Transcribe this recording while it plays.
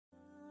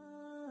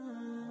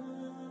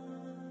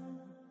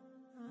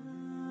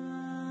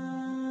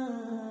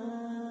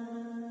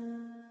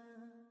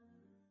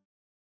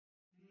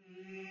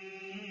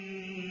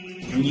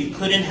And you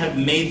couldn't have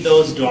made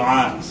those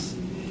du'as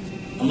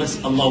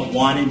unless Allah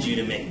wanted you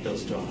to make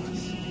those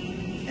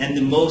du'as. And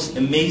the most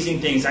amazing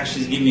thing is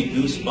actually giving me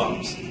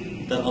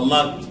goosebumps, that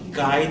Allah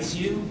guides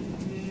you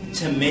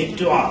to make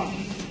du'a.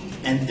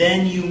 And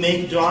then you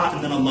make du'a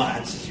and then Allah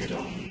answers your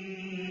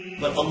du'a.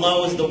 But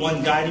Allah was the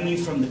one guiding you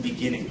from the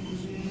beginning.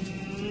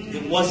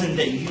 It wasn't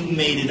that you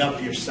made it up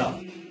yourself.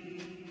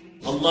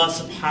 Allah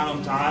subhanahu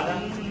wa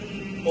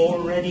ta'ala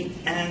already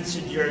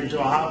answered your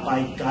dua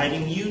by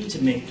guiding you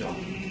to make dua.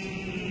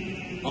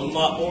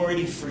 Allah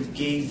already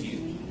forgave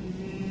you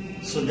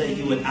so that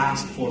you would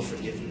ask for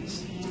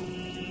forgiveness.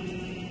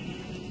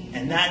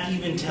 And that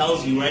even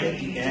tells you right at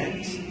the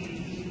end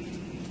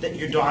that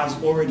your dua is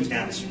already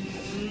answered.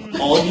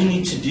 All you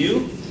need to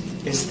do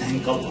is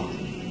thank Allah.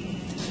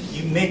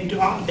 You make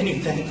dua and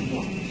you thank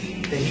Allah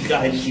that He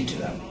guided you to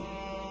that.